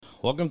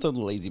Welcome to the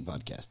Lazy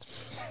Podcast.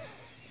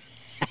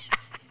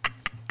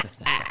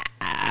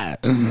 I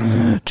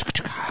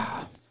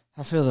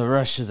feel the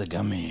rush of the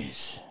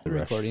gummies.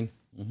 Recording.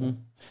 Mm-hmm.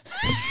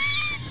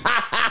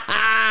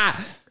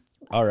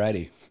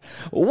 Alrighty.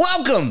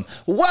 Welcome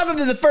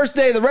to the first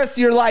day of the rest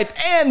of your life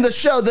and the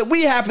show that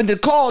we happen to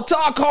call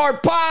Talk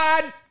Hard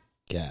Pod.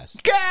 Gas.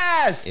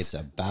 It's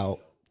about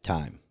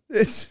time.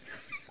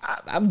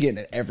 I'm getting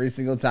it every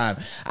single time.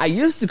 I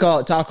used to call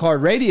it Talk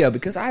Hard Radio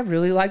because I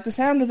really like the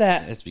sound of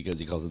that. That's because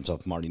he calls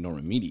himself Marty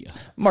Norman Media.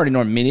 Marty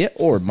Norman Media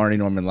or Marty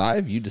Norman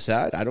Live. You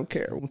decide. I don't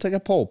care. We'll take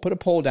a poll. Put a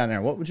poll down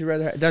there. What would you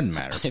rather have? It doesn't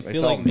matter. I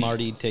feel like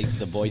Marty takes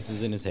the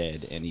voices in his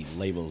head and he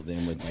labels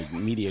them with like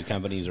media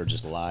companies or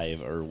just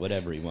live or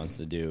whatever he wants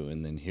to do.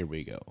 And then here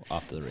we go.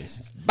 Off to the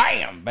races.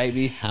 Bam,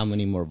 baby. How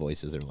many more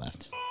voices are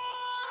left?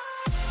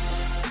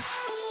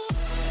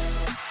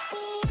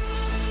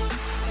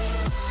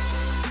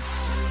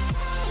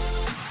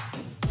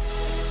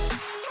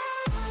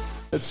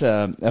 It's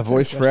a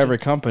voice for every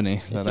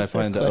company that I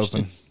plan to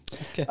open.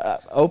 Okay.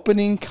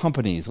 Opening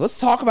companies. Let's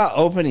talk about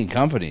opening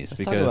companies.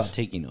 Let's talk about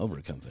taking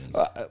over companies.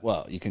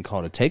 Well, you can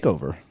call it a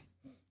takeover.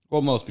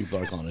 Well, most people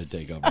are calling it a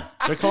takeover.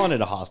 They're calling it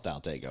a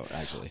hostile takeover,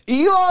 actually.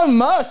 Elon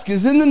Musk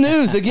is in the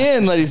news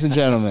again, ladies and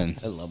gentlemen.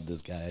 I love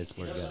this guy. I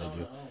swear to God, I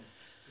do.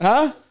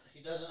 Huh?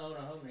 He doesn't own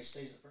a home and he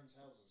stays at friends'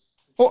 houses.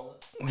 Well,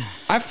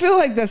 I feel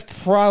like that's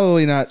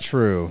probably not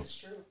true. It's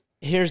true.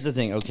 Here's the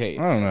thing. Okay.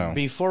 I don't know.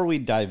 Before we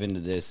dive into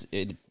this,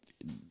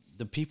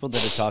 the people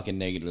that are talking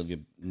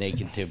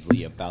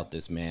negatively about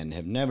this man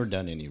have never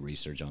done any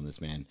research on this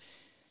man.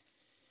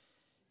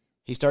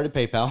 He started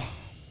PayPal.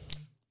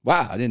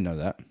 Wow, I didn't know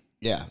that.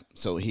 Yeah,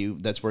 so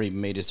that's where he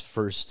made his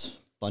first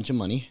bunch of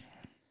money.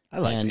 I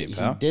like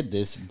PayPal. He did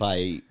this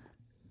by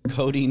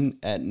coding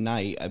at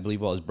night, I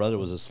believe, while his brother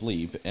was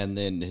asleep, and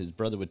then his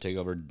brother would take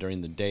over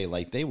during the day.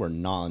 Like, they were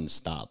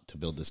nonstop to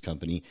build this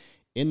company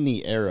in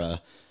the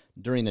era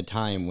during a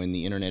time when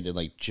the internet had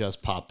like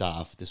just popped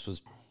off. This was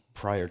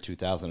prior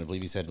 2000, I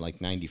believe he said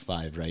like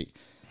 95, right?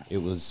 It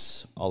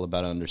was all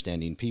about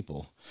understanding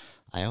people.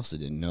 I also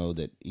didn't know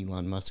that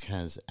Elon Musk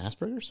has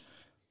Asperger's.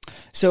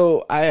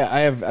 So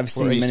I've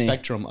seen or a many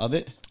spectrum of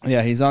it.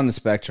 Yeah, he's on the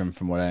spectrum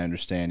from what I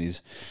understand.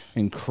 He's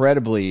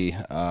incredibly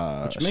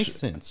Which makes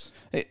sense.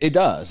 It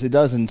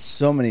does in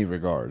so many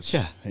regards.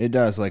 Yeah, it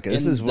does. Like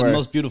this is the where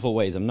most beautiful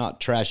ways. I'm not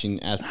trashing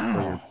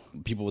Asperger.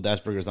 People with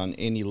Asperger's on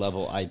any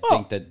level. I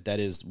think that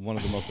is one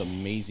of the most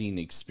amazing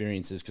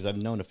experiences because I've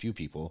known a few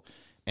people.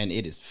 And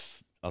it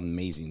is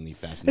amazingly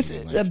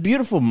fascinating. It's a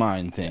beautiful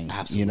mind thing,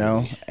 absolutely. You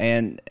know?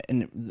 And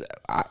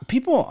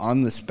people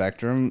on the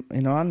spectrum,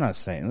 you know, I'm not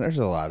saying there's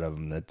a lot of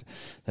them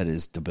that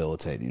is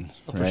debilitating,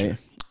 right?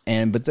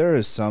 Sure. But there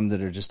is some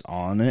that are just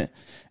on it.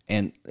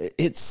 And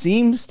it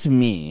seems to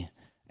me,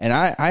 and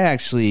I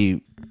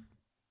actually,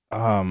 you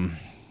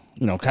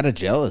know, kind of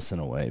jealous in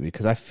a way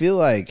because I feel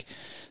like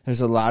there's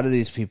a lot of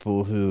these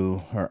people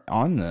who are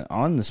on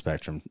the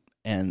spectrum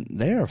and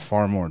they are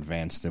far more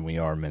advanced than we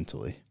are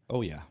mentally. Oh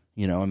yeah,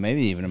 you know, and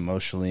maybe even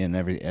emotionally in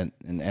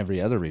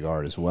every other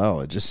regard as well.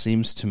 It just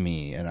seems to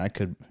me, and I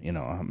could, you know,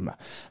 I'm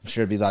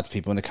sure there'd be lots of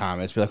people in the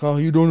comments be like, "Oh,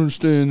 you don't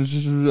understand." It's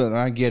just,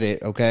 I get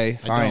it. Okay,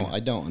 fine. I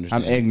don't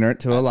understand. I'm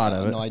ignorant to a lot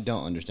of it. No, I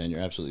don't understand. You're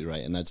absolutely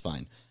right, and that's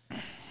fine.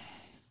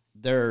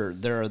 There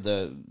are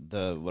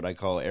the what I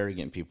call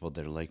arrogant people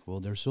that are like, well,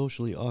 they're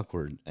socially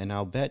awkward, and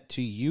I'll bet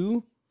to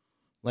you.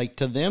 Like,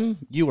 to them,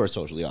 you are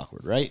socially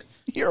awkward, right?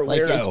 You're a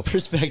like, weirdo. It's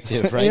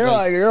perspective, right? You're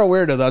a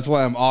weirdo. That's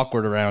why I'm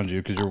awkward around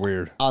you, because you're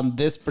weird. On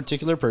this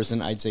particular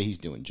person, I'd say he's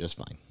doing just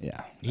fine. Yeah.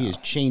 He is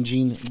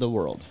changing the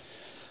world.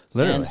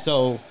 Literally. And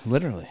so,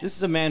 this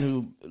is a man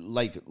who,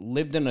 like,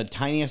 lived in a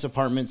tiny-ass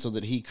apartment so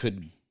that he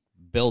could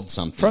build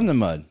something. From the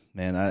mud,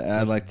 man.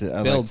 I like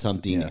to... build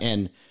something. Yes.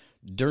 And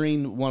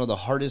during one of the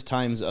hardest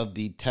times of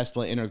the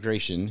Tesla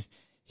integration,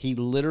 he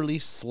literally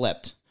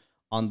slept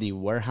on the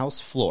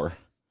warehouse floor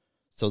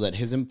so that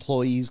his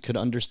employees could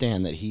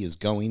understand that he is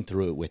going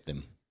through it with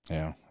them.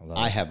 Yeah,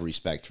 I have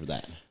respect for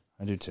that.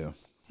 I do too.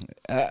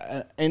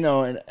 You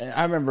know, and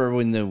I remember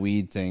when the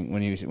weed thing,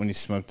 when he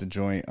smoked the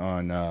joint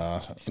on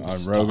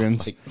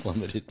Rogan's, like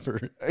plummeted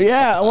for.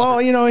 Yeah,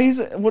 well, you know,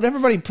 what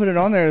everybody put it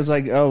on there is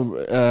like,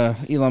 oh,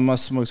 Elon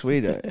Musk smokes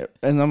weed,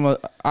 and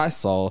I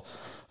saw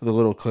the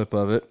little clip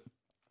of it.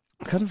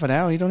 Come to find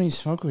out, he don't even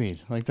smoke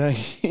weed like that.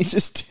 He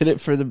just did it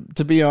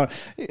to be on.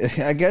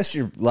 I guess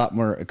you're a lot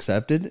more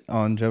accepted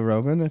on Joe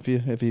Rogan if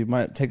you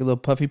might take a little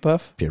puffy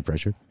puff. Peer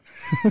pressure.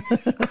 He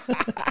said,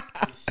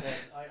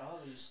 I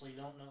obviously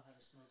don't know how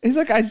to smoke. He's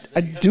like, I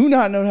do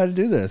not know how to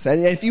do this.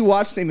 And if you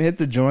watched him hit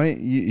the joint,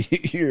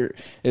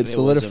 it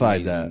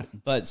solidified that.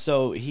 But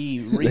so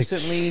he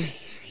recently,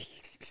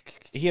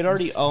 he had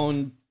already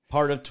owned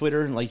part of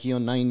Twitter, like he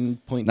owned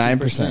 9.2%.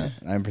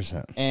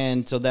 9%.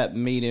 And so that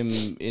made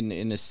him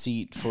in a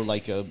seat for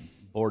like a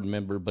board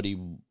member, but he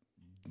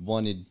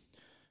wanted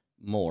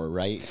more,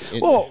 right?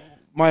 Well,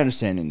 my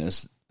understanding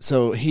is,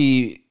 so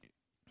he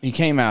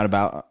came out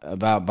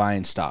about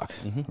buying stock,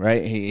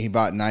 right? He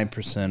bought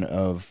 9%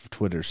 of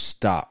Twitter's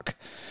stock.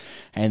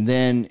 And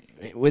then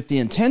with the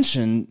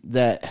intention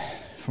that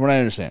from what I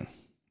understand,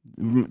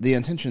 the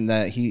intention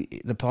that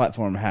the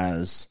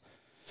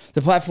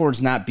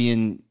platform's not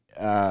being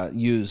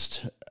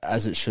used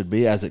as it should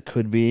be, as it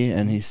could be,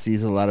 and he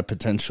sees a lot of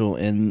potential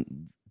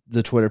in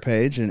the Twitter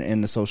page and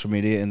in the social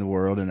media in the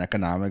world and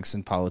economics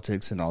and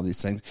politics and all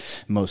these things.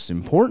 Most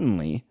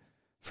importantly,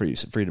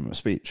 freedom of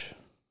speech.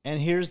 And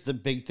here's the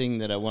big thing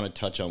that I want to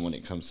touch on when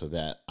it comes to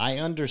that. I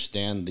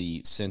understand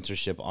the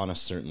censorship on a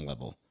certain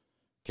level.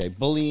 Okay,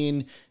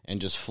 bullying and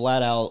just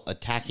flat out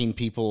attacking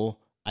people,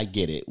 I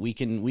get it. We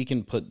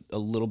can put a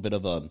little bit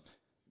of a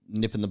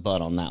nip in the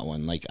bud on that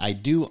one. Like, I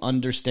do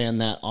understand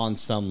that on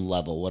some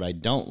level. What I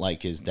don't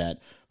like is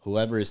that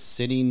whoever is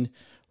sitting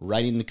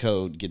writing the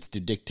code gets to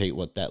dictate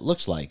what that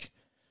looks like.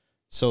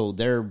 So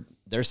they're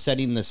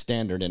setting the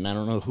standard, and I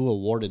don't know who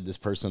awarded this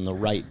person the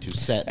right to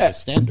set the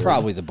standard.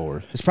 Probably the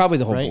board. It's probably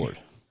the whole board.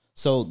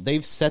 So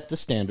they've set the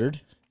standard,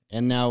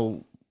 and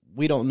now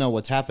we don't know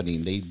what's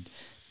happening.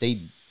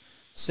 They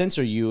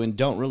censor you and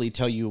don't really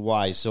tell you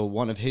why. So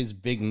one of his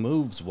big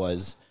moves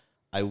was,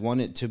 I want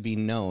it to be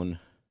known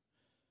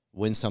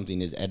when something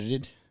is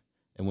edited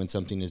and when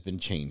something has been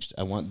changed.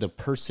 I want the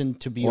person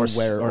to be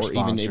aware, or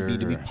even it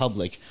to be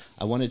public.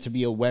 I want it to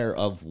be aware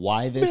of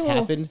why this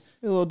happened.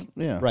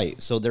 Yeah. Right.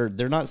 So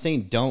they're not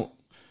saying don't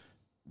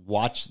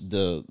watch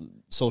the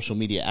social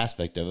media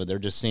aspect of it. They're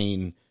just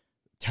saying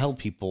tell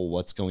people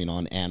what's going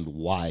on and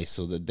why,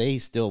 so that they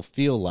still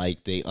feel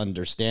like they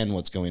understand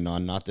what's going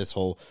on. Not this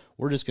whole,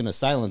 we're just going to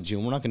silence you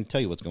and we're not going to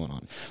tell you what's going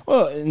on.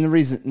 Well, and the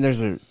reason there's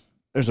a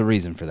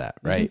reason for that,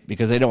 right? Mm-hmm.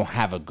 Because they don't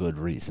have a good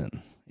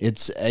reason.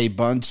 It's a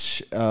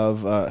bunch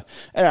of, and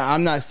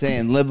I'm not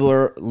saying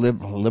liberal.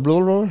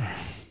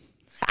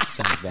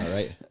 Sounds about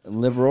right.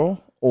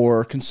 Liberal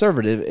or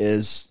conservative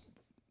is,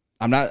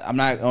 I'm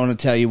not going to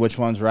tell you which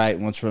one's right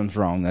and which one's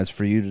wrong. That's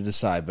for you to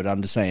decide. But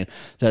I'm just saying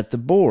that the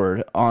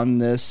board on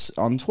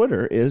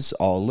Twitter is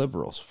all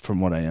liberals,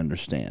 from what I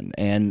understand,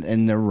 and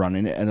they're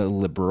running it at a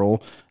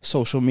liberal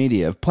social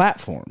media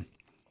platform,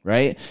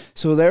 right?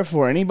 So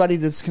therefore, anybody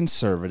that's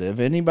conservative,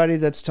 anybody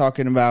that's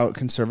talking about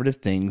conservative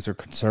things or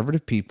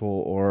conservative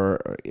people, or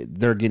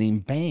they're getting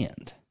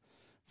banned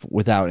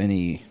without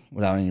any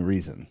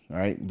reason,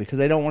 right? Because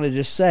they don't want to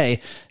just say,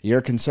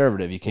 you're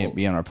conservative, you can't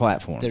be on our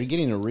platform. They're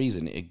getting a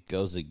reason. It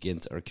goes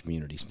against our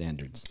community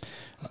standards.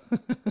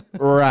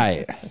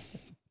 Right.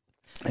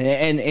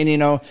 And you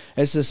know,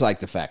 it's just like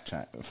the fact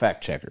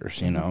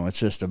checkers, you know, it's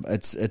just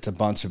it's a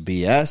bunch of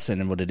BS,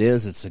 and what it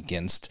is, it's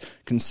against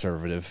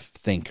conservative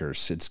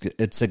thinkers.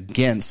 It's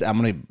against, I'm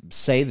going to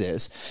say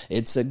this,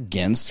 it's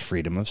against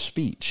freedom of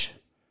speech.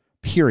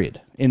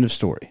 Period. End of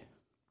story.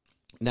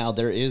 Now,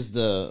 there is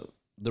the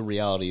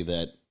reality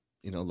that,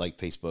 you know, like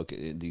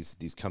Facebook,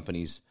 these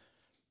companies,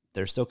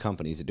 they're still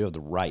companies that do have the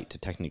right to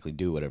technically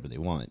do whatever they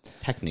want.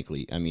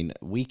 Technically, I mean,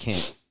 we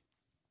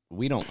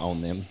don't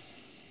own them.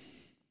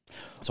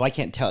 So I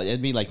can't tell.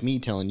 It'd be like me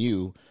telling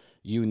you,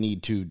 you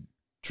need to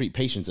treat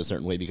patients a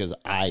certain way because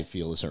I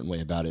feel a certain way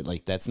about it.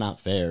 Like, that's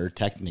not fair,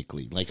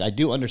 technically. Like, I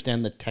do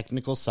understand the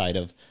technical side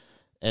of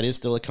it is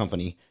still a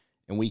company,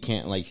 and we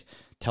can't, like,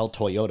 tell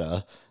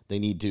Toyota they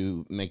need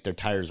to make their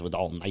tires with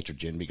all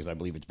nitrogen because I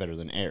believe it's better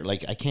than air.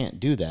 Like, I can't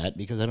do that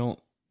because I don't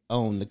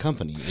own the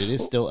company. It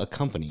is still a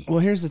company. Well,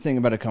 here's the thing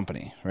about a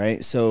company,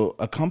 right? So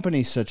a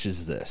company such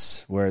as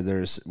this, where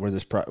there's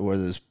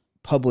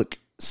public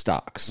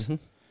stocks, mm-hmm.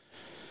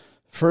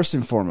 First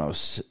and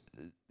foremost,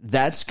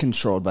 that's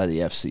controlled by the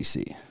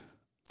FCC.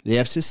 The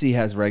FCC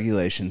has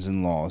regulations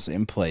and laws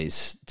in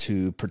place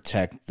to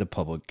protect the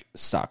public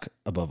stock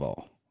above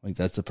all. Like,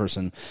 that's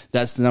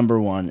the number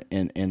one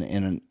in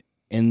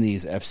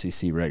these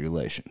FCC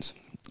regulations.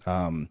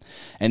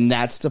 And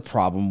that's the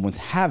problem with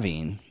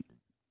having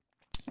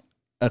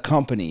a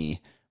company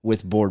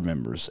with board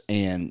members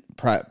and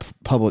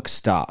public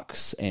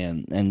stocks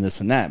and this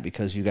and that,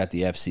 because you got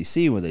the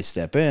FCC where they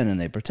step in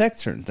and they protect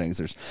certain things.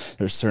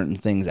 There's certain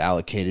things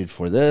allocated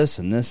for this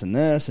and this and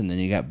this, and then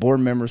you got board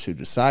members who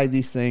decide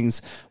these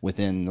things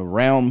within the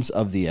realms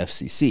of the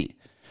FCC.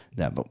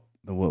 Now, but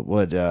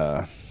what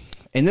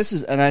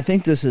and I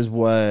think this is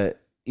what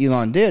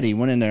Elon did. He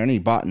went in there and he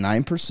bought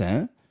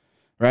 9%,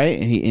 right?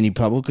 And he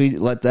publicly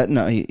let that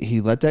know. He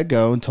let that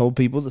go and told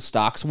people the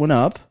stocks went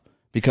up.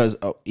 Because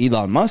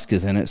Elon Musk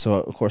is in it, so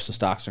of course the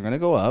stocks are going to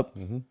go up,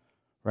 mm-hmm.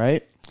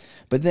 right?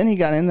 But then he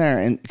got in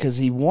there, and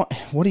because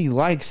what he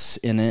likes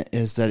in it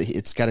is that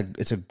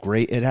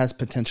it has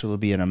potential to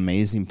be an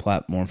amazing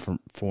platform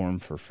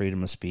for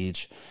freedom of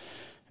speech.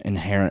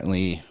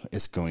 Inherently,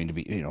 it's going to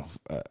be, you know,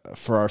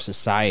 for our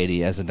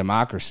society as a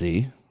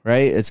democracy,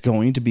 right? It's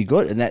going to be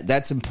good, and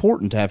that's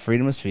important to have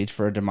freedom of speech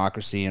for a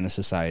democracy in a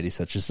society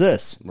such as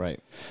this, right?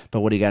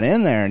 But when he got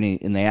in there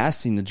and they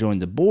asked him to join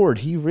the board,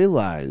 he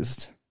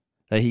realized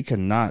that he could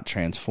not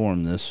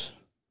transform this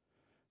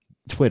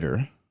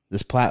Twitter,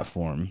 this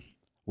platform,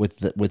 with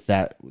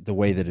the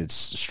way that it's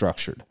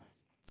structured,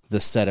 the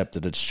setup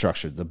that it's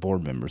structured, the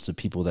board members, the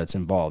people that's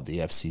involved, the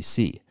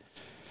FCC.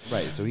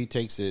 Right. So he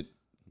takes it,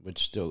 which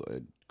still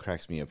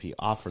cracks me up. He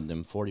offered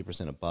them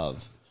 40%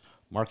 above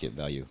market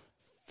value.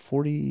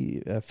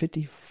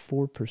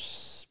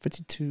 $54.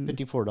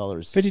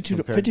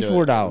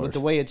 $54. With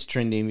the way it's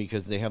trending,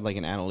 because they have like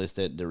an analyst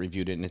that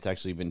reviewed it, and it's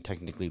actually been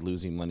technically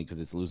losing money because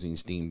it's losing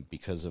steam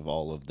because of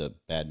all of the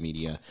bad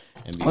media.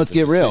 And Let's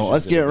get real.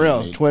 Let's get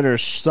real. Twitter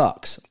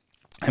sucks.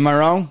 Am I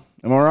wrong?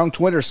 Am I wrong?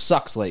 Twitter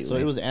sucks lately. So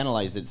it was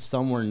analyzed. It's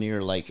somewhere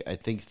near like, I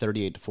think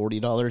 $38 to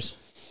 $40,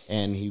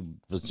 and he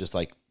was just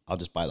like, "I'll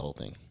just buy the whole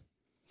thing."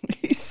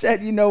 He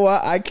said, "You know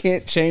what? I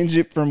can't change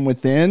it from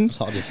within.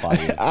 So I'll just buy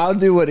it. I'll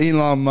do what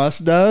Elon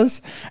Musk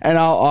does, and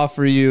I'll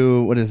offer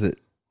you, what is it,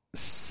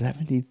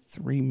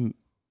 73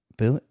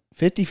 billion,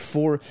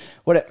 54?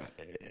 What?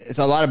 It's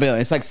a lot of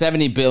billion. It's like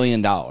 $70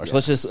 billion. Yeah.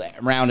 Let's just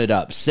round it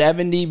up.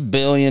 $70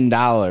 billion.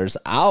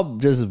 I'll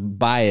just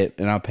buy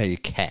it, and I'll pay you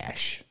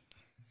cash."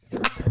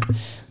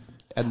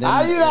 And then,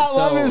 I do not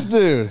love this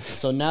dude.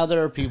 So now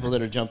there are people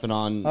that are jumping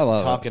on,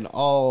 talking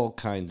all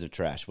kinds of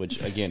trash.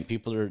 Which again,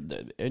 people are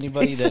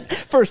anybody that.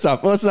 First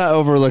off, let's not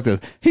overlook this.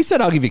 He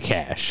said, "I'll give you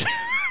cash."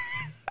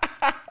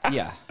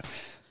 Yeah.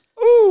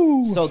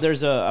 Ooh. So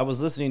I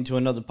was listening to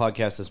another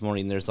podcast this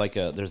morning. There's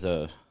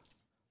a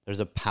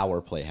power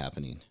play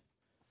happening.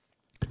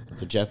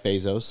 So Jeff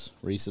Bezos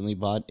recently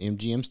bought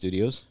MGM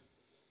Studios,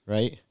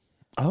 right?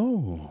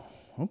 Oh,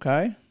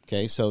 okay.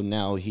 Okay, so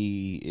now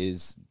he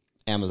is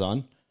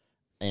Amazon,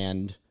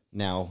 and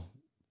now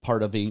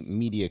part of a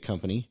media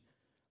company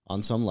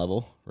on some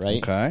level,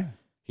 right? Okay.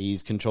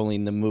 He's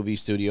controlling the movie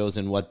studios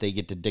and what they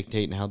get to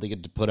dictate and how they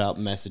get to put out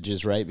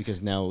messages, right?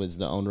 Because now as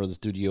the owner of the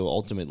studio,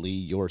 ultimately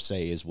your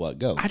say is what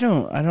goes. I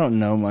don't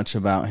know much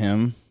about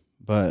him,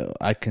 but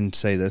I can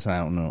say this: I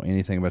don't know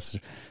anything about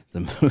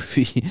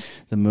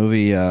the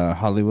movie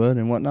Hollywood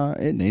and whatnot.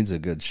 It needs a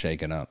good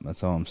shaking up.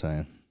 That's all I'm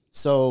saying.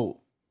 So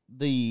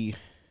the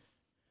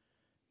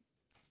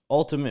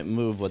ultimate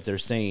move, what they're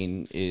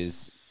saying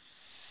is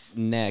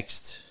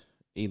next,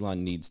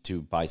 Elon needs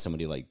to buy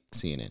somebody like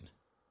CNN.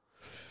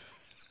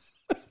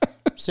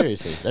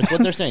 Seriously, that's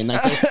what they're saying.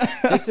 Like,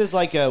 this is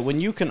like when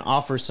you can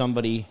offer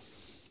somebody,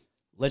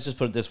 let's just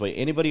put it this way,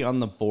 anybody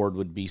on the board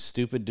would be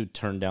stupid to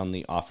turn down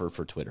the offer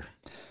for Twitter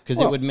because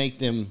it would make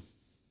them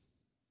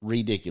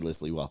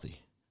ridiculously wealthy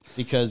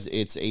because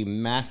it's a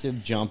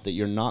massive jump that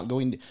you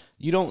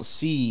don't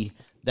see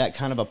that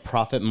kind of a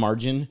profit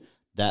margin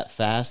that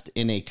fast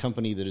in a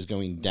company that is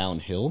going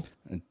downhill.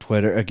 And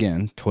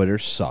Twitter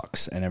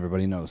sucks, and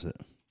everybody knows it.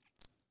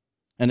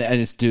 And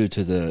it's due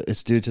to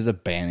the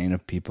banning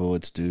of people.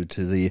 It's due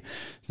to the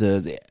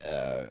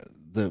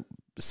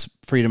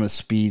freedom of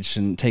speech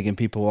and taking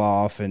people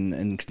off,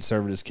 and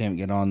conservatives can't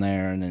get on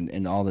there,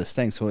 and all this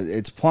thing. So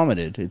it's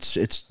plummeted.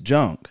 It's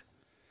junk.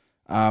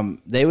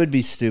 They would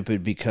be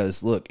stupid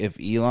because look,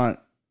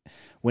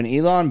 when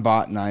Elon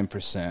bought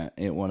 9%,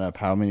 it went up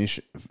how many?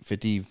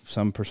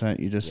 50%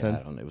 you just said?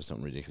 I don't know. It was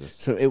something ridiculous.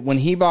 So when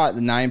he bought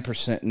the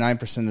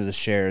 9% of the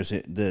shares,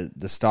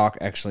 the stock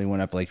actually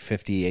went up like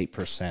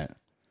 58%.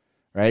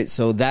 Right?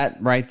 So that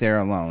right there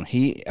alone,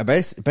 he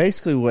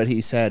basically what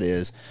he said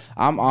is,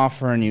 I'm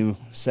offering you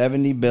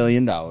 $70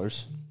 billion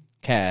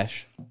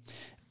cash.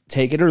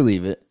 Take it or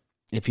leave it.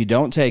 If you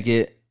don't take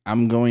it,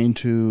 I'm going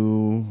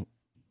to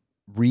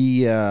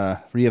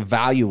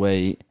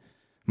reevaluate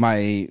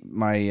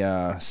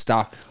my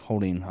stock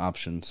holding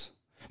options.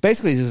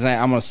 Basically, he's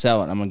saying, I'm going to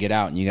sell it. I'm going to get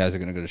out, and you guys are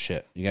going to go to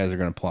shit. You guys are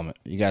going to plummet.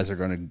 You guys are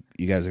going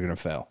to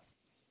fail.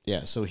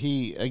 Yeah. So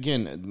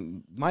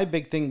my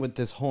big thing with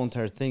this whole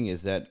entire thing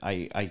is that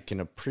I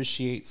can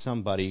appreciate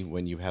somebody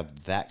when you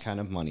have that kind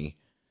of money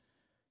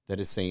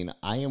that is saying,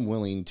 I am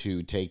willing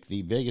to take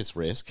the biggest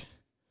risk,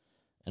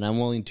 and I'm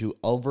willing to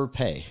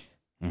overpay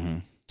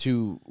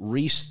to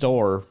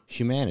restore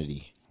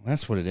humanity.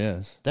 That's what it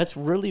is. That's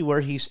really where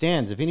he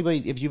stands.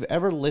 If you've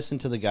ever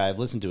listened to the guy, I've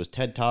listened to his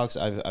TED Talks.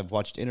 I've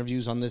watched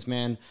interviews on this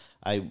man.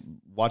 I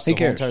watched the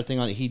whole entire thing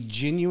on it. He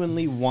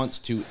genuinely wants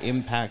to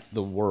impact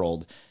the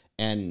world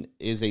and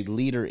is a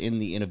leader in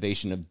the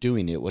innovation of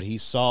doing it. What he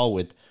saw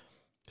with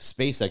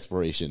space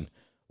exploration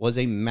was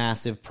a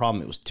massive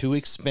problem. It was too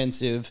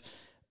expensive.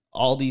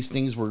 All these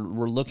things were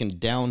looking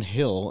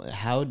downhill.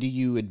 How do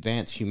you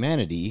advance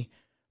humanity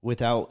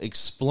without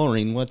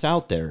exploring what's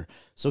out there?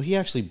 So he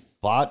actually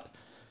bought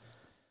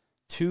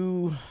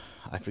two,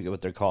 I forget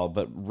what they're called,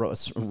 but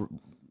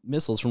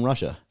missiles from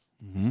Russia,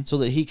 so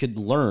that he could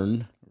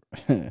learn.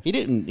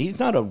 He's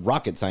not a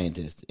rocket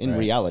scientist in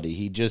reality.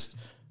 He just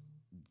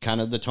kind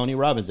of the Tony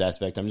Robbins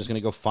aspect. I'm just going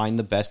to go find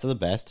the best of the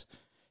best.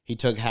 He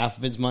took half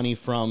of his money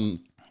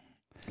from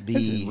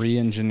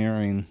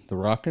re-engineering the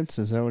rockets.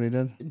 Is that what he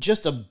did?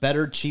 Just a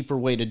better, cheaper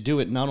way to do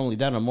it. Not only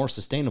that, more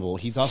sustainable.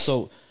 He's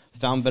also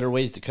found better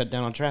ways to cut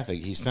down on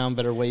traffic. He's found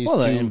better ways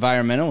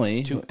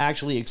environmentally to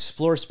actually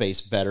explore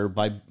space better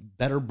by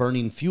better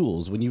burning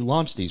fuels when you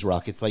launch these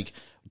rockets, like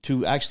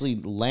to actually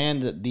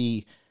land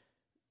the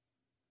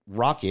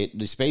rocket,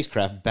 the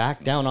spacecraft,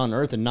 back down on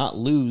Earth and not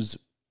lose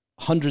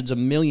hundreds of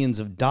millions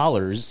of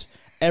dollars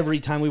every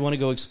time we want to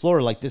go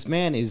explore. Like, this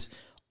man is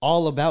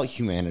all about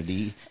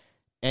humanity,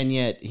 and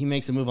yet he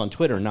makes a move on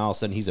Twitter, and now all of a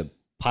sudden he's a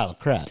pile of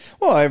crap.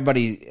 Well,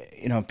 everybody,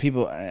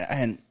 people,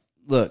 and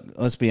look,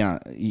 let's be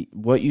honest.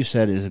 What you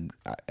said is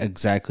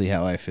exactly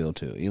how I feel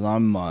too.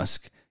 Elon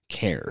Musk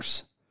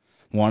cares.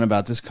 1,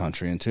 about this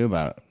country, and 2,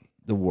 about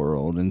the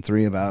world, and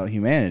 3, about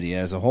humanity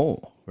as a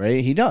whole.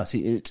 Right? He does.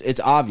 It's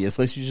obvious.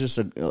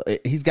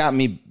 He's got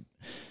me.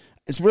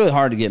 It's really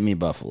hard to get me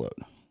buffaloed,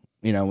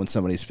 when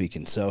somebody's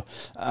speaking. So,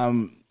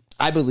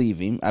 I believe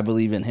him. I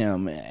believe in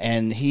him,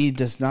 and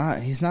he's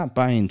not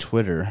buying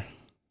Twitter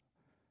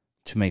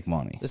to make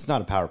money. It's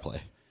not a power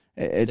play.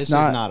 It's This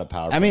not is not a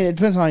power play. I mean, it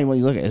depends on what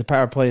you look at. It's a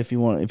power play if you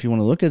want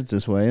to look at it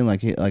this way.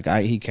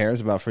 He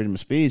cares about freedom of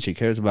speech. He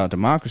cares about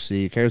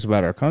democracy. He cares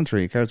about our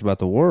country. He cares about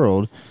the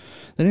world.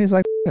 Then he's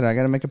like, I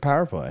got to make a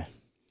power play.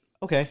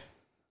 Okay.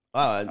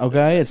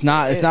 Okay, it's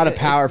not a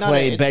power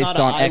play based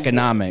on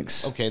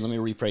economics. Okay, let me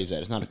rephrase that.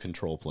 It's not a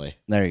control play.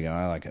 There you go.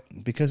 I like it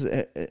because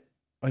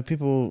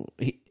people.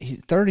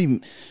 He's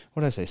 30.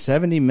 What did I say?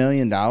 $70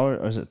 million,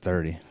 or is it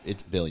 30?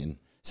 It's billion.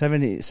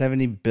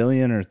 70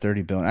 billion or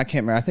 30 billion. I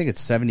can't remember. I think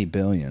it's 70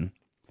 billion.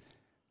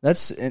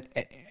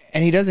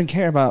 And he doesn't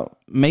care about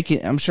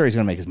making. I'm sure he's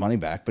going to make his money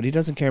back, but he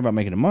doesn't care about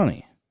making the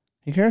money.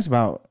 He cares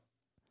about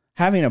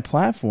having a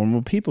platform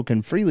where people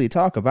can freely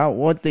talk about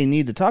what they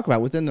need to talk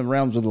about within the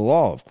realms of the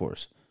law, of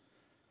course.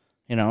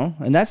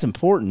 And that's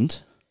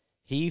important.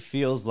 He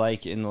feels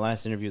like, in the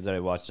last interview that I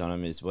watched on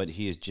him, is what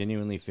he is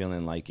genuinely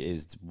feeling like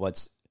is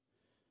what's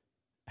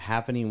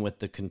happening with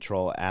the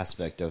control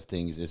aspect of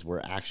things is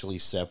we're actually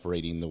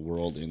separating the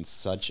world in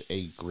such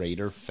a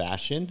greater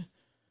fashion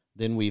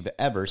than we've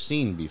ever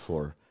seen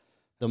before.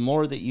 The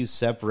more that you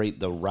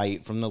separate the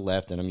right from the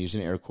left, and I'm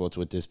using air quotes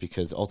with this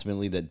because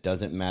ultimately that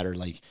doesn't matter,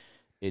 like,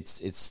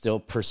 it's still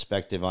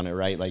perspective on it,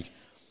 right? Like,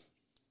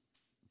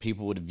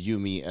 people would view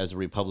me as a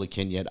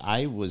Republican, yet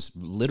I was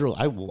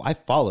I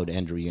followed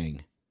Andrew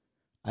Yang.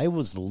 I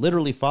was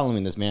literally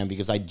following this man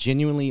because I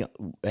genuinely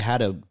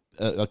had a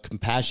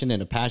compassion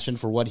and a passion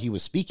for what he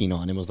was speaking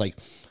on, and was like,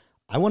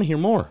 I want to hear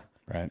more.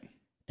 Right.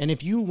 And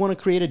if you want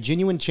to create a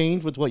genuine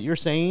change with what you're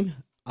saying,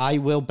 I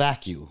will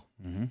back you.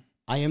 Mm-hmm.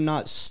 I am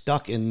not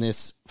stuck in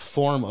this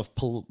form of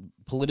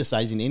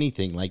politicizing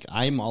anything. Like,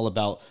 I'm all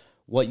about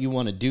what you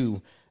want to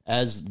do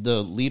as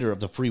the leader of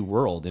the free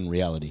world in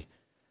reality.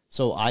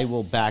 So I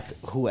will back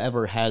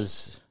whoever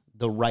has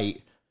the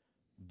right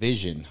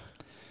vision.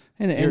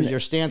 And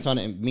your stance on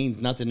it means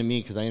nothing to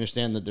me because I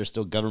understand that there's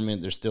still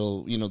government, there's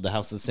still, the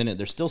House and the Senate,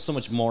 there's still so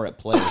much more at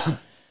play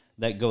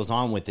that goes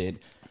on with it.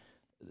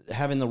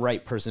 Having the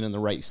right person in the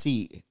right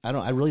seat,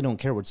 I really don't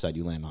care which side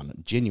you land on.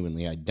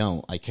 Genuinely, I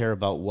don't. I care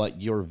about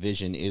what your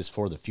vision is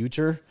for the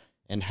future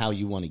and how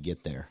you want to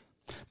get there.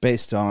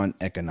 Based on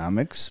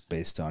economics,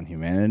 based on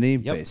humanity,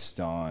 Yep. based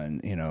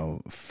on,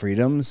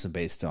 freedoms,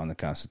 based on the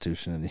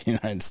Constitution of the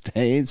United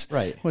States,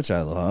 Right. Which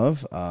I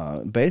love,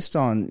 based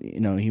on,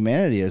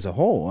 humanity as a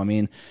whole. I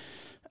mean,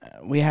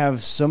 we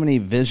have so many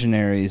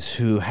visionaries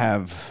who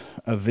have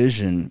a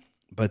vision,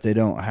 but they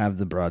don't have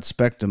the broad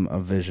spectrum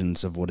of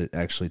visions of what it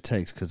actually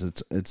takes,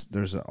 because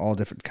there's all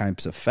different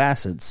types of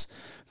facets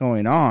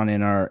going on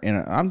in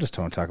I'm just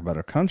going to talk about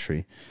our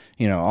country,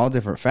 all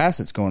different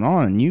facets going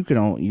on, and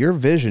your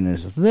vision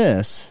is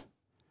this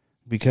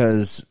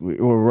because we're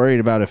worried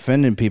about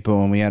offending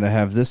people, and we had to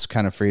have this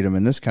kind of freedom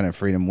and this kind of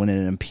freedom when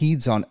it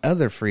impedes on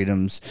other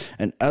freedoms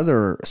and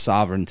other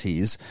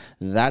sovereignties.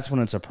 That's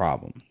when it's a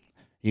problem.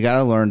 You got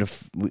to learn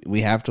we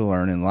have to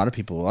learn, and a lot of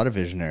people, a lot of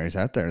visionaries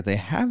out there, they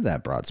have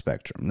that broad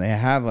spectrum. They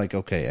have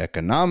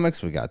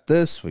economics, we got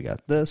this, we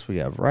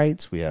have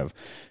rights, we have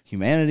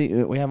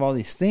humanity, we have all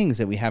these things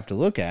that we have to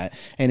look at.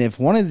 And if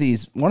one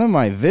of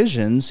my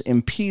visions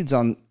impedes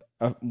on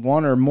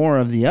one or more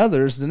of the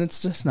others, then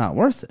it's just not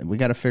worth it. We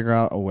got to figure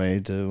out a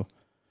way to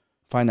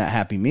find that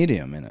happy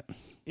medium in it.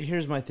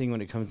 Here's my thing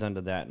when it comes down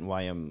to that, and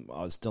why I'm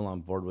still on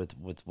board with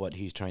what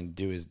he's trying to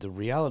do, is the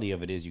reality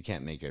of it is you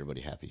can't make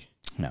everybody happy.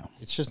 No.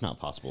 It's just not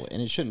possible,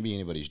 and it shouldn't be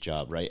anybody's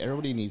job, right?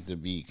 Everybody needs to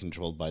be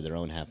controlled by their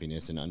own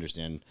happiness and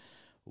understand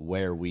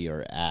where we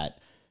are at,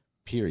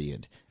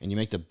 period. And you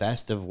make the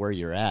best of where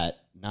you're at,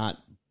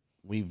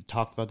 we've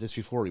talked about this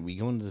before, we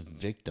go into this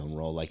victim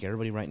role, like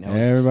everybody right now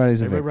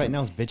is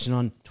bitching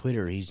on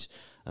Twitter. He's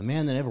a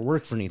man that never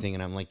worked for anything,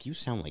 and I'm like, you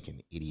sound like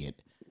an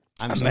idiot.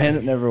 Man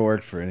that never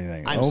worked for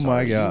anything.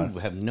 My God. You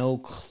have no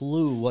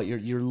clue what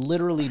you're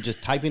literally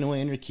just typing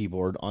away on your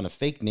keyboard on a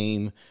fake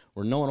name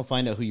where no one will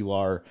find out who you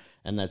are,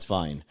 and that's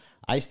fine.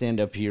 I stand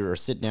up here or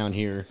sit down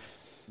here,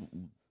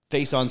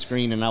 face on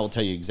screen, and I will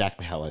tell you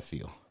exactly how I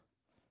feel.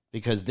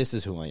 Because this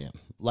is who I am,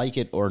 like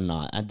it or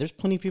not. And there's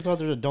plenty of people out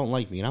there that don't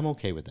like me, and I'm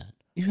okay with that.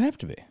 You have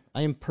to be.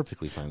 I am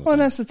perfectly fine with that. Well,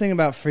 that. that's the thing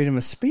about freedom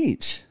of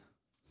speech.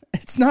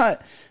 It's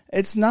not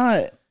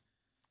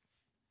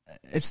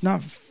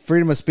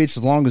freedom of speech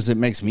as long as it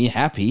makes me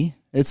happy.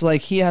 It's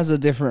like he has a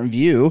different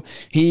view.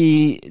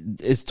 He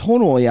is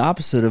totally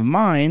opposite of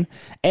mine,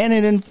 and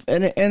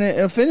it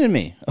offended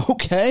me.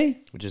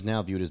 Okay, which is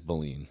now viewed as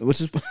bullying.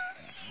 Which is,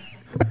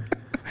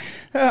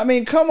 I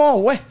mean, come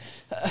on, wait.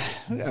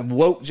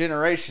 Woke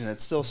generation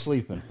that's still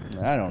sleeping.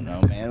 I don't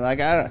know, man.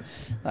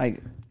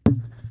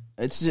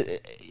 That's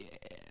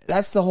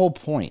the whole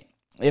point.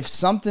 If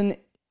something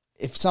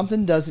if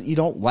something doesn't, you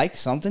don't like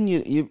something,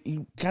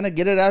 you kind of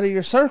get it out of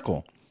your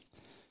circle.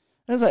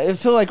 I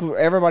feel like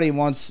everybody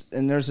wants,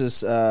 and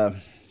there's a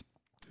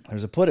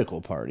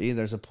political party,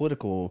 there's a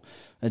political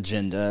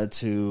agenda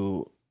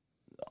to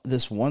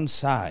this one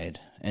side,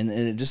 and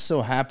it just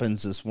so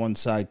happens this one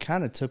side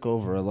kind of took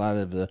over a lot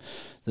of the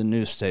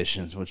news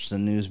stations, which the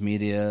news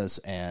medias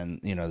and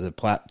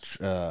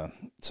the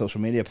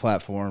social media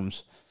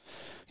platforms,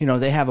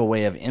 they have a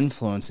way of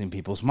influencing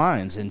people's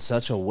minds in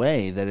such a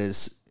way that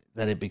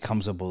it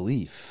becomes a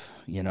belief,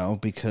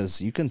 because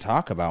you can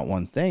talk about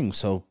one thing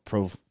so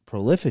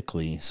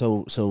prolifically,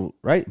 so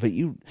right, but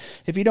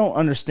if you don't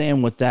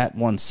understand what that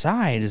one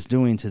side is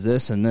doing to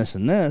this and this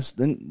and this,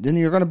 then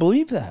you're going to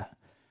believe that.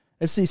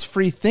 It's these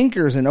free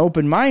thinkers and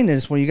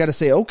open-mindedness where you got to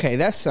say, okay,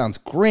 that sounds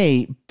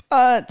great,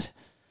 but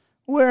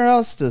where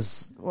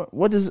else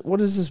what does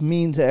this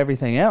mean to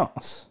everything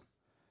else?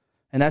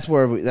 And that's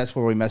where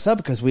we mess up,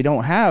 because we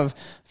don't have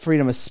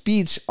freedom of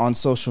speech on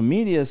social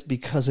medias,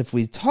 because if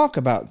we talk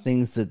about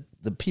things that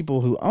the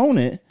people who own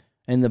it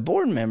and the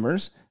board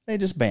members, they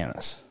just ban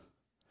us.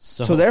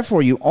 So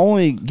therefore, you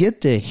only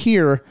get to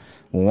hear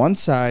one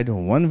side,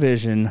 one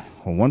vision,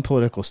 one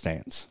political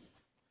stance.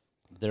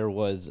 There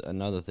was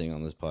another thing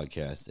on this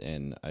podcast,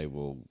 and I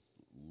will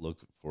look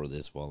for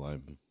this while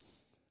I'm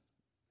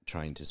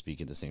trying to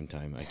speak at the same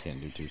time. I can't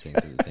do two things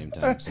at the same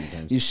time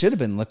sometimes. You should have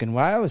been looking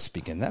while I was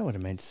speaking. That would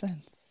have made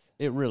sense.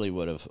 It really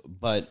would have,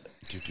 but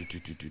I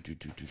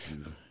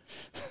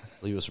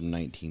believe it was from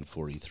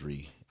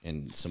 1943,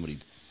 and somebody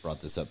brought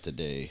this up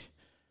today.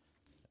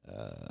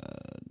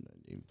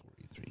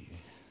 1943.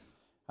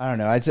 I don't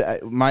know.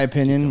 My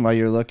opinion, while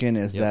you're looking,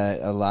 is that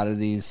a lot of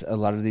these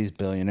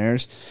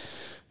billionaires,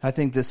 I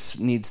think this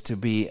needs to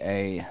be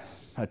a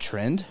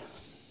trend.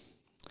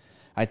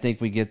 I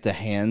think we get the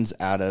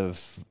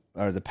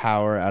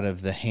power out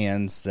of the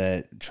hands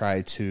that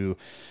try to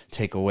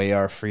take away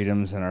our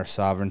freedoms and our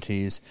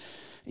sovereignties.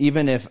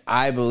 Even if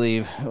I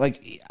believe,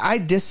 I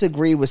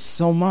disagree with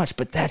so much,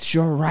 but that's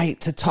your right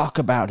to talk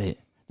about it.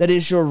 That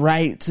is your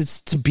right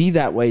to be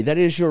that way. That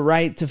is your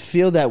right to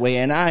feel that way.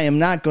 And I am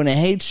not going to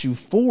hate you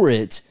for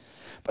it.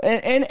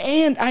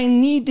 And I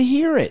need to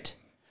hear it.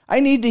 I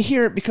need to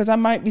hear it, because I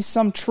might be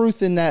some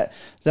truth in that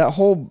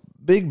whole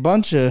big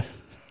bunch of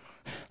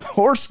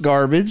horse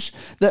garbage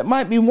that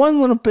might be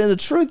one little bit of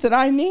truth that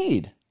I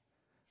need.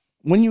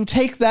 When you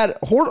take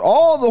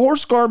all the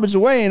horse garbage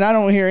away and I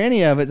don't hear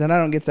any of it, then I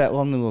don't get that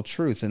one little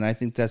truth. And I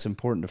think that's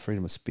important to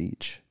freedom of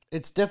speech.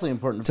 It's definitely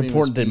important. It's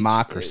important to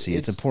democracy.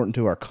 It's important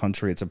to our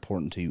country. It's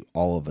important to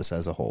all of us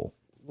as a whole.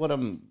 What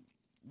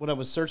I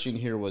was searching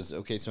here was,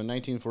 okay, so in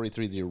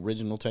 1943, the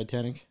original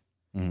Titanic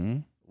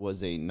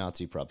was a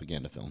Nazi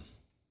propaganda film.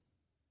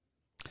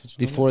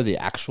 Before the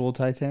actual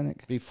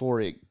Titanic?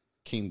 Before it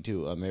came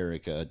to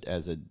America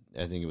I think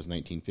it was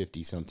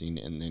 1950 something,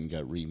 and then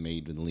got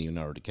remade with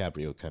Leonardo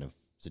DiCaprio kind of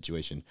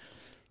situation.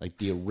 Like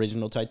the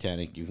original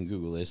Titanic, you can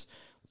Google this.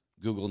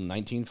 Google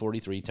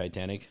 1943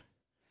 Titanic,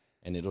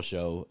 and it'll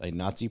show a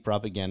Nazi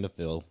propaganda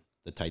film.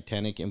 The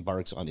Titanic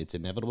embarks on its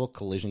inevitable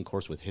collision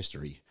course with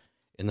history.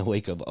 In the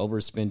wake of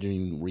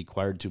overspending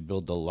required to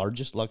build the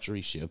largest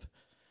luxury ship,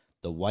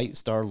 the White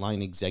Star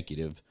Line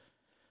executive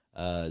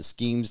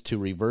schemes to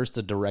reverse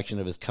the direction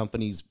of his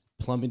company's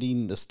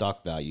plummeting the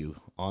stock value.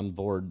 On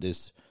board,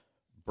 this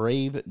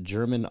brave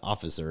German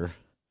officer,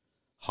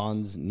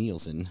 Hans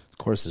Nielsen, of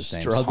course, his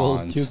name's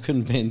struggles Hans. to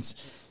convince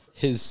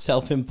his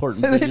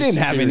self-important They British didn't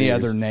have any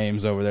superiors. other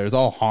names over there. It's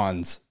all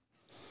Hans.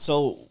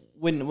 So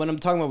when I'm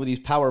talking about with these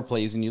power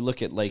plays, and you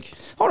look at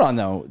Hold on,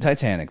 though.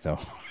 Titanic, though.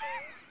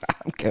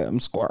 Okay, I'm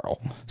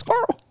Squirrel.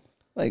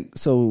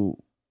 So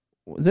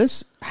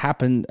this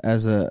happened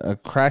as a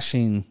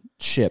crashing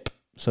ship,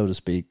 so to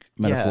speak,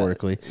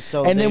 metaphorically. Yeah,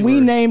 so and then we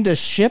named a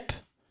ship,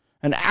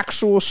 an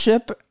actual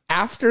ship,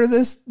 after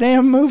this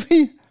damn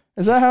movie?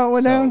 Is that how it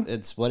went down?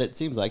 It's what it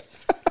seems like.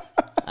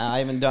 I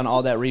haven't done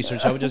all that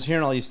research. I was just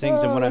hearing all these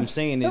things, and what I'm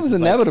saying is it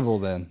was inevitable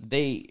then.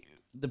 The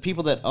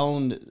people that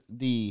owned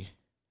the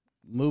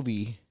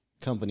movie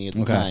company at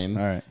the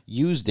time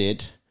used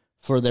it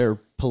for their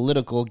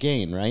political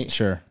gain, right?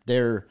 Sure.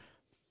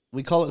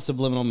 We call it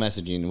subliminal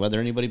messaging. Whether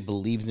anybody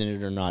believes in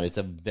it or not, it's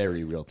a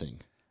very real thing.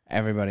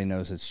 Everybody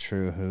knows it's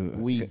true.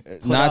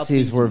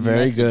 Nazis were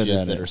very good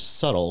at that it. are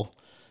subtle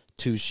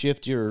to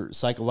shift your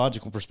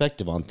psychological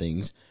perspective on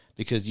things,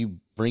 because you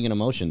bring an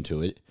emotion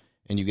to it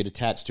and you get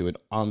attached to it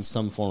on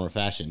some form or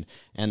fashion.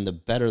 And the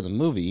better the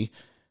movie,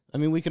 I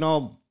mean, we can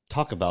all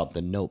talk about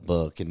The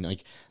Notebook,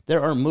 and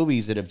there are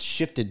movies that have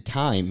shifted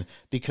time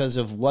because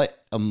of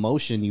what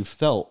emotion you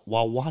felt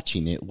while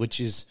watching it, which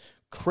is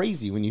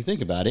crazy when you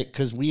think about it,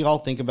 because we all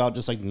think about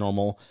just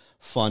normal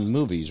fun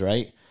movies,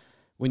 right?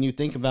 When you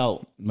think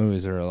about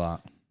movies are a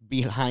lot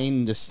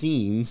behind the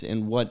scenes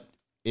and what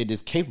it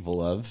is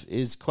capable of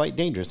is quite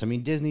dangerous. I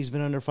mean, Disney's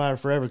been under fire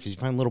forever because you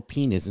find little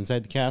penis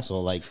inside the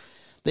castle.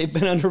 They've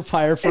been under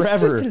fire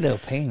forever. It's just a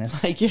little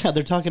penis.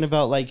 They're talking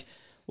about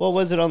what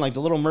was it on The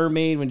Little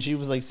Mermaid when she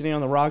was sitting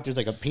on the rock? There's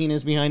a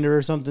penis behind her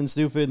or something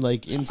stupid,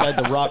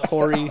 inside the rock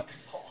quarry.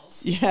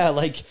 Yeah,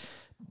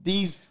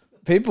 these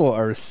People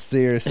are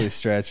seriously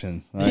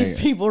stretching. These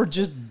people are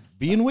just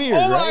being weird.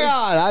 Oh my right?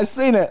 God, I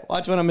seen it.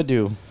 Watch what I'm gonna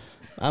do.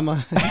 I'm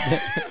a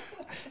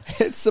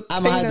It's a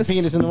I'm gonna hide the penis.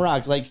 penis in the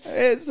rocks. Like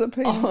It's a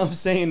penis. all I'm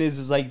saying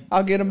is like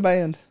I'll get them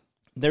banned.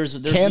 there's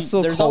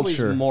Cancel there's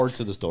culture. always more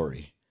to the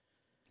story.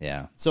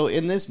 Yeah. So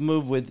in this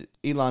move with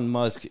Elon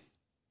Musk,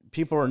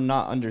 people are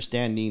not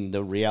understanding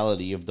the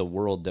reality of the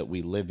world that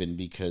we live in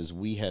because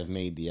we have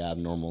made the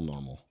abnormal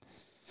normal.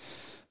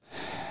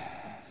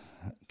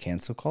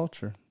 Cancel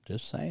culture.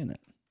 Just saying it.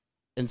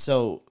 And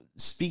so,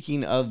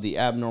 speaking of the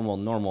abnormal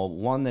normal,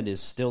 one that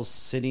is still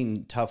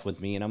sitting tough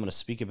with me, and I'm going to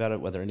speak about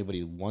it whether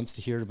anybody wants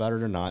to hear about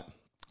it or not.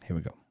 Here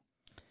we go.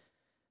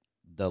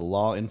 The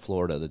law in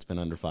Florida that's been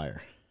under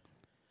fire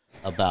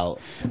about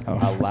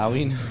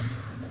allowing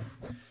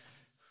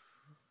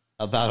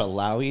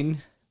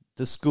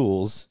the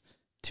schools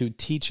to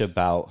teach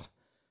about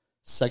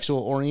sexual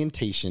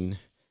orientation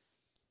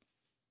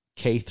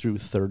K through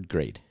third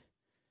grade.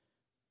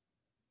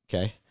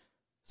 Okay?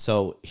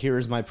 So here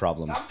is my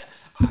problem.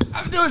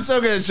 I'm doing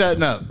so good at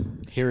shutting up.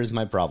 Here is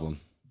my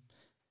problem.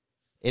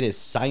 It is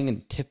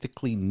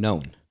scientifically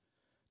known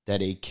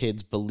that a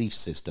kid's belief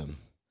system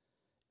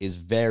is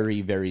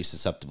very, very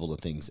susceptible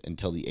to things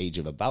until the age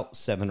of about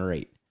 7 or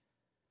 8.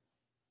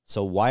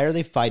 So why are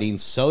they fighting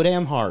so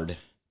damn hard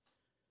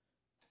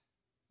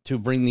to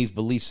bring these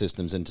belief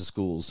systems into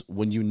schools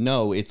when you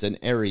know it's an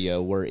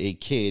area where a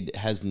kid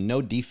has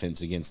no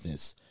defense against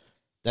this?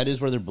 That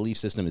is where their belief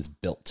system is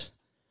built.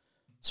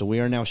 So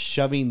we are now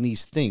shoving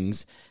these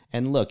things.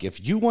 And look,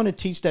 if you want to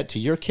teach that to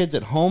your kids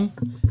at home,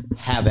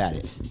 have at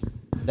it.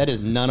 That is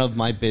none of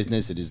my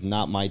business. It is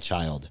not my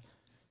child.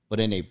 But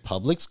in a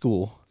public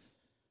school,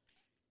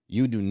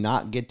 you do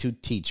not get to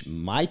teach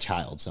my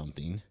child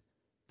something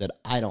that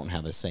I don't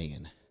have a say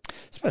in.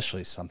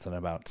 Especially something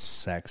about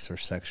sex or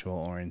sexual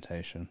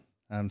orientation.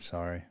 I'm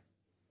sorry.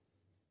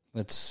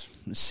 It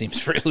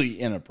seems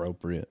really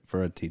inappropriate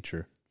for a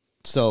teacher.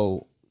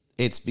 So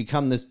it's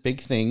become this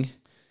big thing.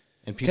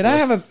 And people Can I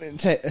have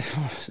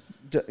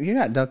you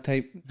got duct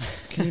tape?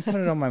 Can you put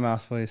it on my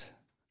mouth, please?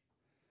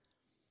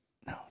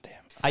 No,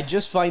 damn. I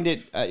just find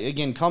it,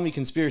 again, call me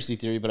conspiracy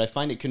theory, but I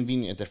find it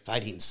convenient that they're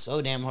fighting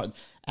so damn hard.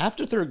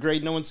 After third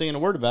grade, no one's saying a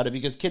word about it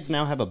because kids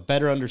now have a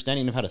better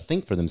understanding of how to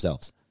think for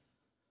themselves.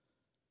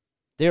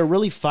 They are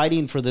really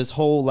fighting for this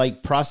whole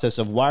like process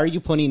of why are you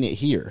putting it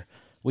here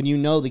when you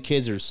know the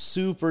kids are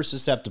super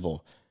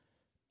susceptible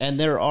and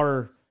there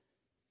are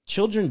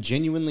children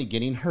genuinely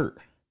getting hurt.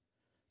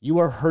 You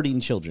are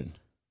hurting children,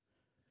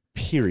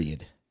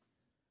 period.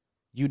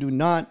 You do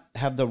not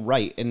have the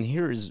right, and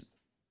here is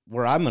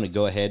where I'm going to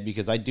go ahead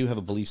because I do have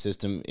a belief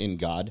system in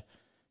God.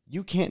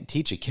 You can't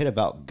teach a kid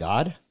about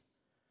God,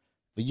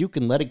 but you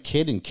can let a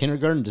kid in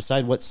kindergarten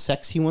decide what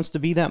sex he wants to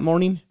be that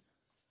morning.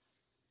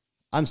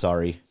 I'm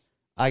sorry.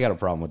 I got a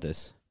problem with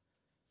this.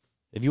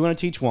 If you want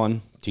to teach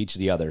one, teach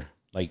the other.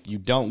 Like, you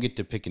don't get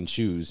to pick and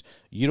choose.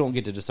 You don't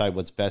get to decide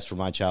what's best for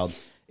my child.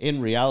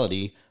 In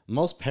reality,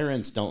 most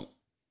parents don't,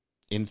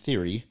 in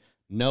theory,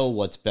 know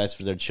what's best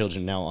for their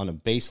children. Now, on a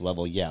base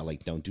level, yeah,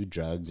 like don't do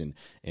drugs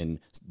and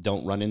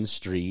don't run in the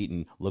street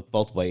and look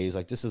both ways.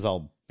 Like, this is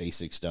all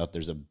basic stuff.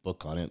 There's a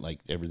book on it, like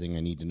everything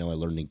I need to know I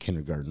learned in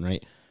kindergarten,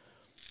 right?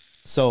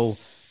 So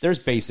there's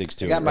basics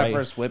to it, I got my right?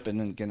 first whipping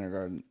in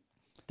kindergarten.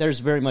 There's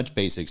very much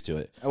basics to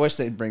it. I wish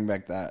they'd bring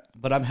back that.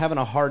 But I'm having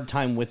a hard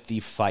time with the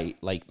fight.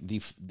 Like,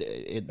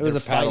 it was a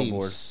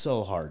fighting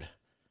so hard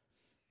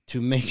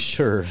to make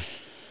sure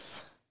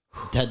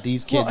that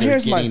these kids are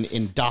getting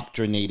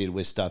indoctrinated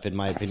with stuff, in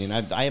my opinion.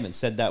 I haven't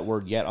said that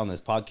word yet on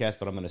this podcast,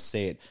 but I'm going to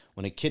say it.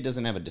 When a kid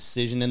doesn't have a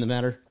decision in the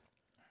matter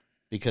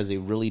because they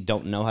really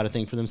don't know how to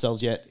think for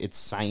themselves yet, it's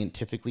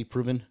scientifically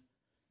proven,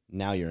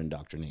 now you're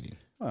indoctrinating.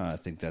 Well, I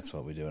think that's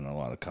what we do in a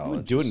lot of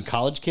colleges. Do it in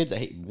college kids?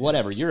 Hey,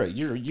 whatever.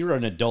 You're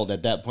an adult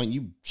at that point.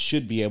 You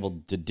should be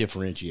able to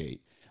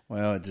differentiate.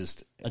 Well, it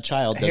just... A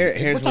child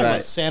doesn't. We're talking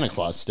about Santa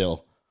Claus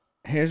still.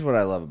 Here's what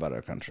I love about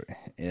our country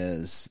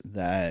is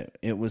that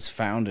it was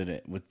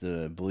founded with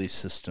the belief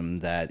system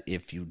that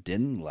if you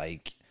didn't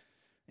like,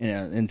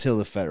 until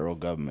the federal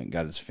government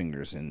got its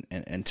fingers in,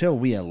 and until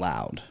we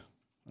allowed,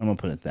 I'm going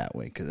to put it that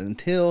way, because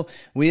until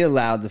we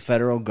allowed the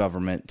federal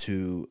government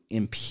to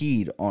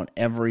impede on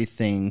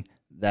everything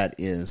that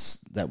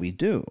we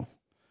do,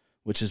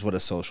 which is what a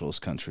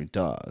socialist country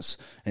does.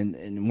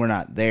 And we're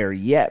not there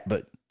yet,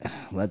 but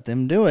let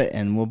them do it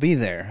and we'll be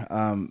there.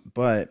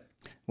 But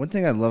one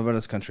thing I love about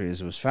this country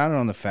is it was founded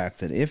on the fact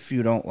that if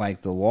you don't like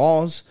the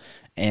laws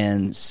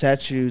and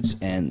statutes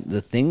and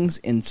the things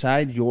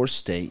inside your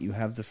state, you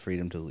have the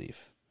freedom to leave,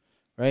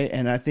 right?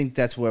 And I think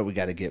that's where we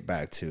got to get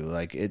back to.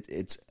 Like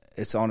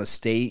it's on a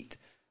state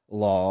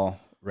law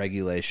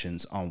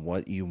regulations on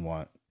what you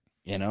want,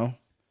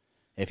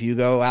 If you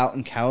go out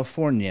in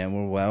California, and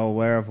we're well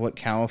aware of what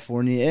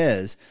California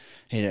is,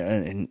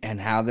 and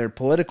how their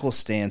political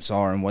stance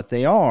are and what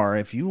they are.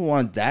 If you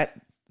want that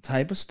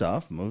type of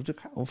stuff, move to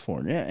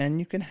California and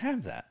you can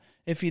have that.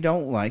 If you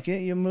don't like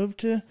it, you move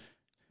to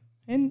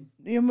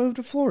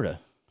Florida.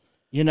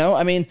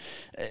 I mean,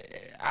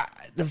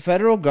 the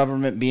federal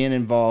government being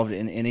involved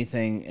in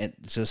anything,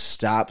 it just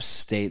stops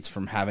states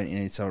from having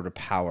any sort of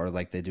power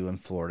like they do in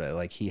Florida.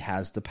 Like he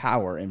has the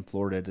power in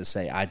Florida to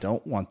say, I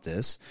don't want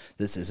this.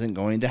 This isn't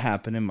going to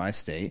happen in my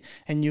state,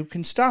 and you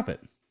can stop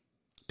it.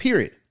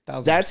 Period.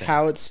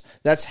 1,000%.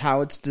 That's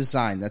how it's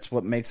designed. That's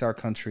what makes our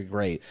country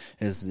great,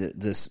 is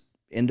this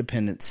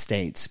independent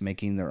states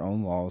making their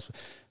own laws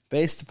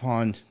based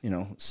upon,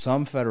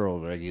 some federal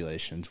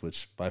regulations,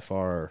 which by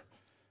far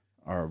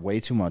are way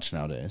too much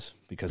nowadays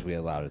because we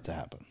allowed it to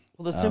happen.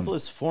 Well, the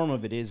simplest form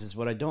of it is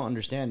what I don't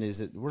understand is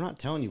that we're not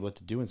telling you what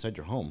to do inside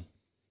your home.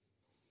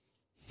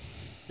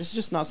 This is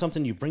just not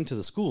something you bring to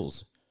the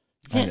schools.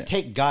 You can't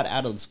take God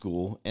out of the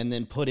school and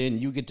then put in,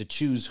 you get to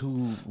choose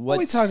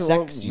what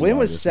sex you when are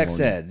was this sex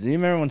morning. ed? Do you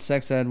remember when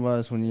sex ed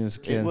was when you was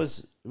a kid? It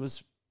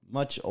was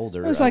much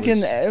older. It was like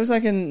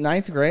in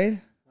ninth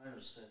grade. Mine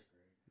was 5th grade.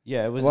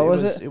 Yeah, it was. What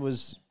was it? It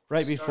was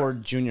right before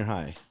junior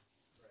high.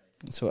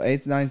 So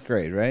 8th, 9th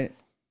grade, right?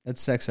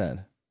 That's sex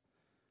ed.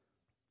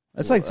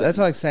 That's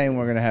like saying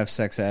we're gonna have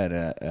sex ed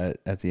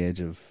at the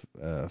age of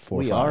 4 or 5.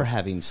 We are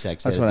having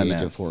sex That's ed what at I the age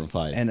meant. of 4 and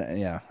 5. And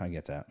yeah, I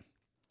get that.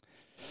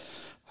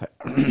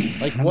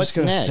 Like, I'm what's just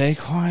gonna next? stay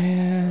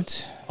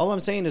quiet. All I'm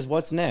saying is,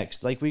 what's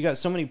next? Like, we got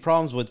so many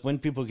problems with when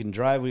people can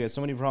drive. We got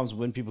so many problems with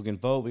when people can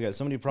vote. We got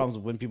so many problems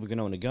with when people can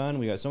own a gun.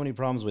 We got so many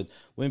problems with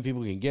when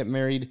people can get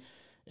married.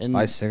 And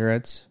Buy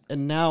cigarettes.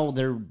 And now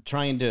they're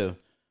trying to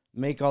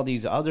make all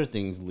these other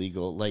things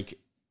legal. Like,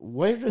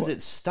 where does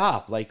it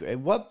stop? Like, at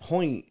what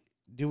point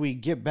do we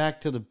get back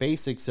to the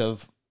basics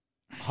of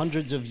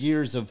hundreds of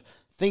years of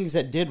things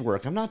that did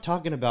work? I'm not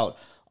talking about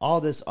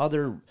all this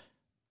other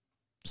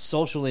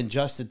social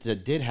injustice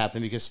that did happen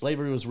because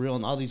slavery was real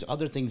and all these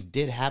other things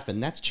did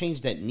happen. That's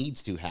change that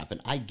needs to happen.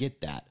 I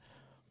get that.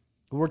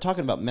 We're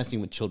talking about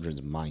messing with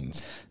children's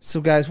minds.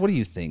 So, guys, what do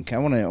you think? I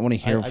want to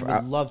hear.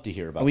 I would love to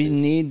hear about we this.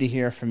 need to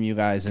hear from you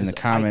guys in the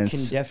comments. I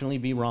can definitely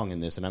be wrong in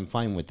this, and I'm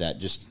fine with that.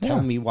 Just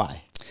tell me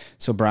why.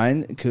 So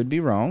Brian could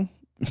be wrong.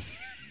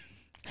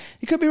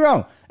 He could be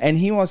wrong. And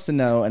he wants to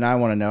know, and I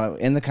want to know,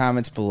 in the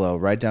comments below,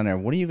 right down there,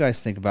 what do you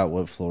guys think about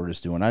what Florida's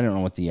doing? I don't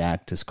know what the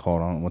act is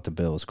called. I don't know what the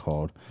bill is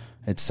called.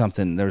 It's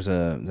something, there's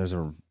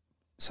a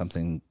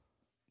something,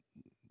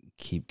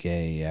 keep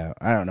gay.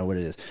 I don't know what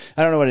it is.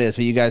 But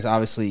you guys,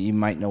 obviously, you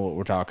might know what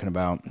we're talking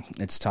about.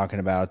 It's talking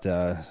about,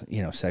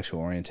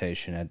 sexual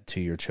orientation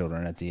to your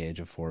children at the age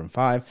of 4 and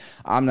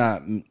 5. I'm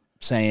not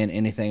saying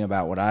anything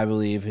about what I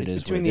believe.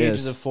 It's between the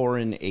ages of 4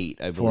 and 8,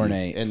 I believe. 4 and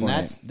 8. And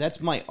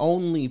that's my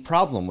only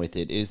problem with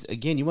it is,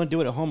 again, you want to do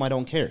it at home, I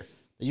don't care.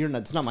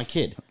 It's not my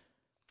kid.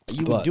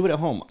 You would do it at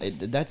home.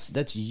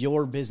 That's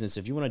your business.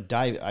 If you want to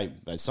dive,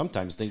 I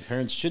sometimes think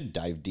parents should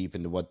dive deep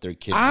into what their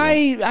kids want.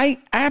 I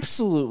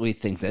absolutely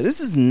think that.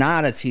 This is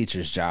not a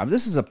teacher's job.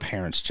 This is a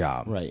parent's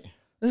job. Right.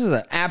 This is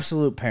an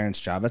absolute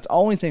parent's job. That's the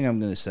only thing I'm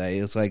going to say.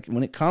 It's like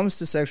when it comes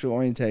to sexual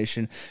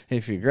orientation,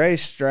 if you're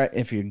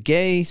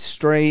gay,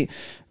 straight,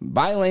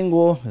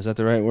 bilingual, is that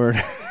the right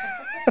word?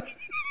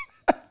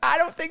 I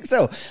don't think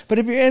so. But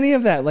if you're any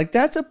of that, like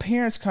that's a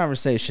parent's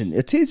conversation.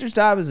 A teacher's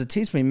job is to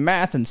teach me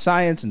math and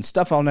science and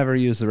stuff I'll never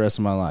use the rest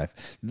of my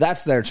life.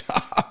 That's their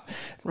job.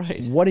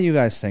 Right. What do you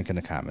guys think in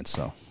the comments,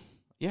 though?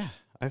 Yeah,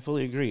 I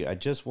fully agree. I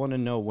just want to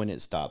know when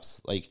it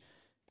stops. Like,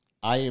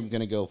 I am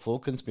going to go full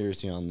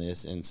conspiracy on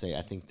this and say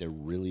I think they're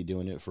really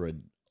doing it for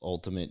an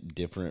ultimate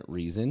different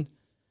reason,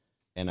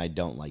 and I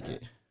don't like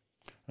it.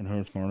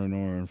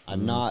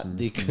 I'm not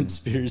the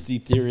conspiracy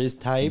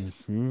theorist type,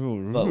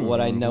 but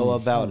what I know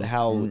about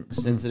how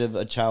sensitive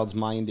a child's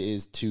mind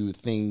is to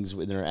things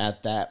when they're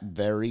at that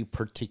very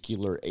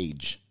particular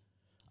age,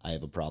 I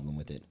have a problem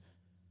with it.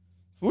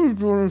 We'll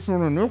join us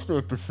on the next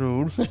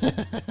episode.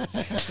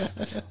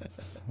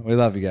 We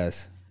love you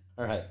guys.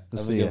 All right. We'll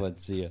Have see a good ya. one.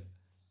 See ya.